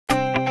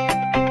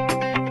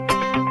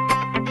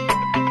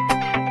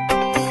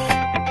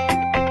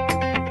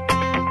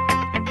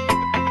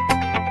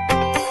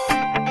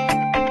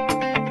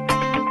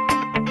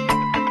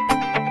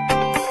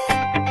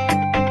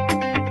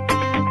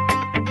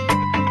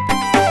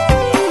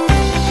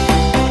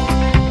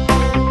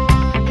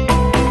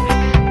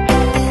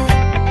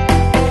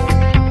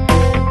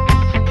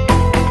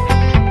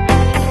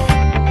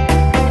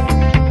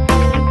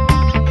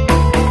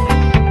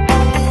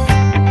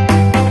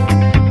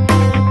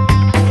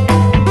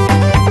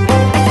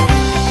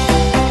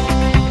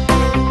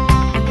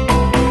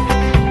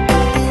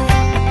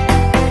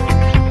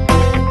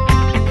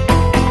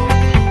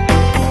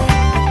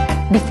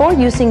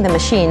Before using the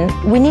machine,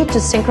 we need to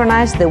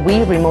synchronize the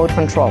Wii remote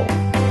control.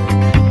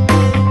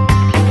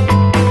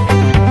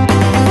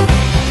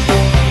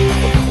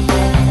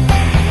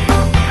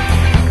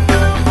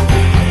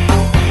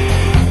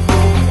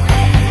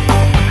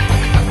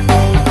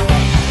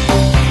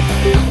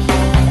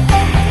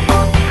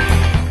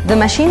 The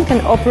machine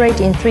can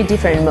operate in 3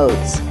 different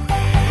modes.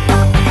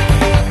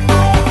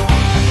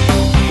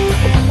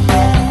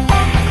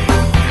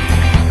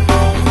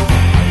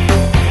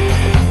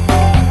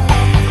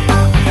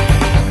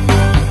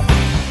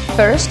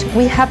 First,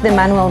 we have the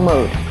manual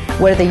mode,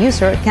 where the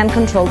user can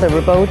control the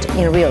remote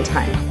in real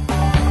time.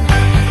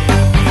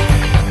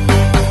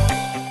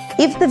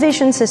 If the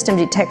vision system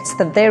detects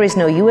that there is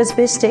no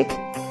USB stick,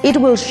 it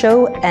will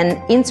show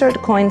an insert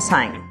coin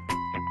sign.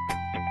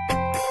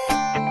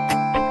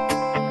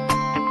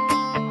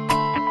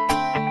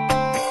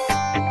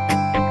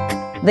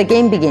 The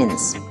game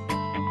begins.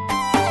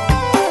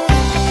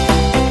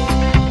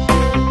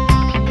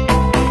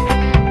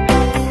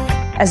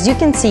 As you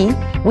can see,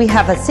 we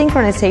have a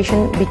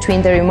synchronization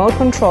between the remote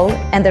control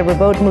and the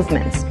remote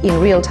movements in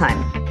real time.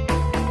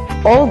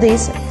 All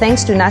this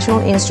thanks to National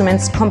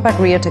Instruments' compact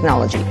rear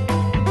technology.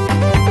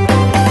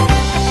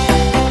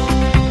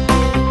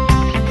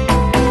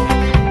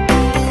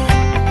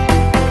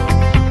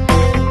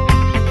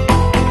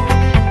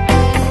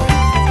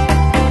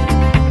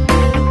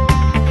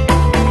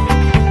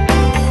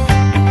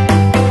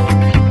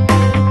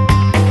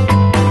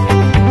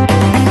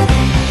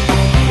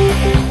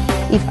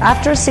 If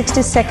after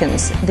 60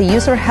 seconds the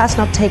user has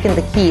not taken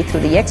the key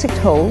through the exit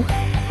hole,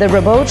 the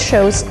remote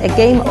shows a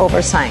game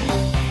over sign.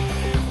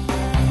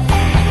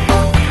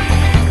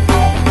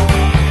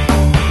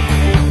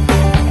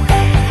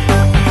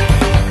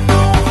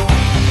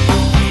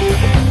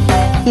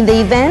 In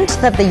the event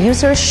that the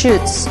user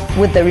shoots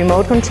with the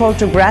remote control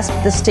to grasp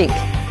the stick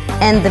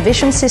and the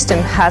vision system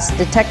has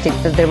detected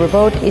that the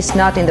remote is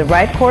not in the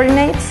right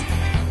coordinates,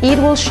 it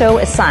will show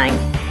a sign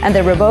and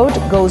the remote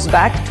goes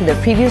back to the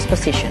previous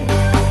position.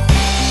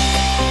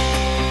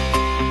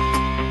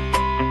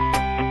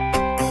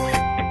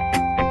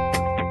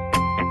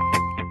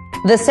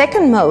 The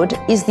second mode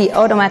is the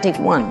automatic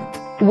one,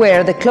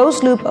 where the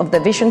closed loop of the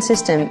vision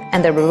system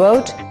and the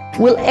remote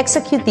will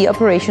execute the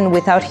operation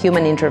without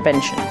human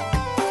intervention.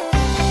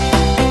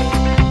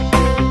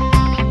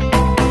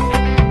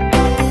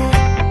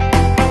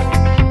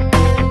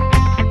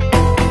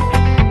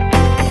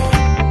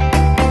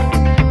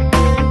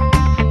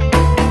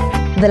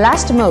 The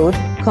last mode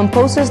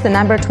composes the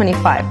number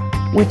 25,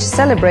 which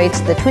celebrates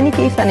the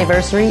 25th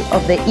anniversary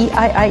of the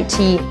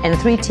EIIT and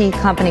 3T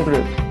Company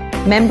Group,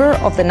 member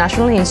of the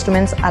National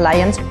Instruments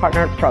Alliance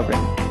Partner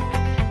Program.